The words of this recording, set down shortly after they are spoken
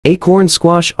Acorn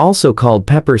squash, also called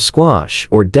pepper squash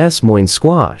or Des Moines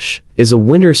squash, is a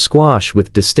winter squash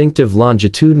with distinctive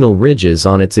longitudinal ridges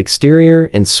on its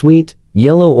exterior and sweet,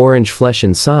 yellow-orange flesh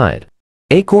inside.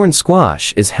 Acorn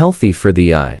squash is healthy for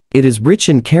the eye. It is rich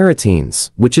in carotenes,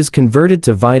 which is converted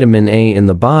to vitamin A in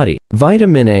the body.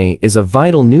 Vitamin A is a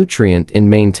vital nutrient in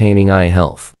maintaining eye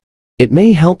health. It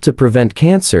may help to prevent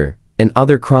cancer and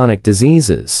other chronic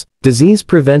diseases. Disease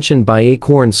prevention by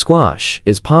acorn squash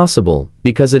is possible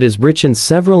because it is rich in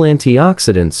several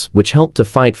antioxidants which help to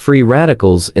fight free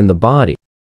radicals in the body.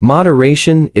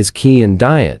 Moderation is key in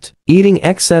diet. Eating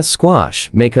excess squash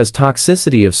may cause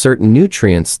toxicity of certain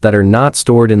nutrients that are not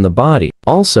stored in the body.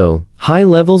 Also, high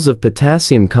levels of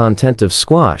potassium content of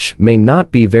squash may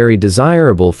not be very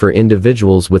desirable for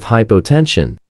individuals with hypotension.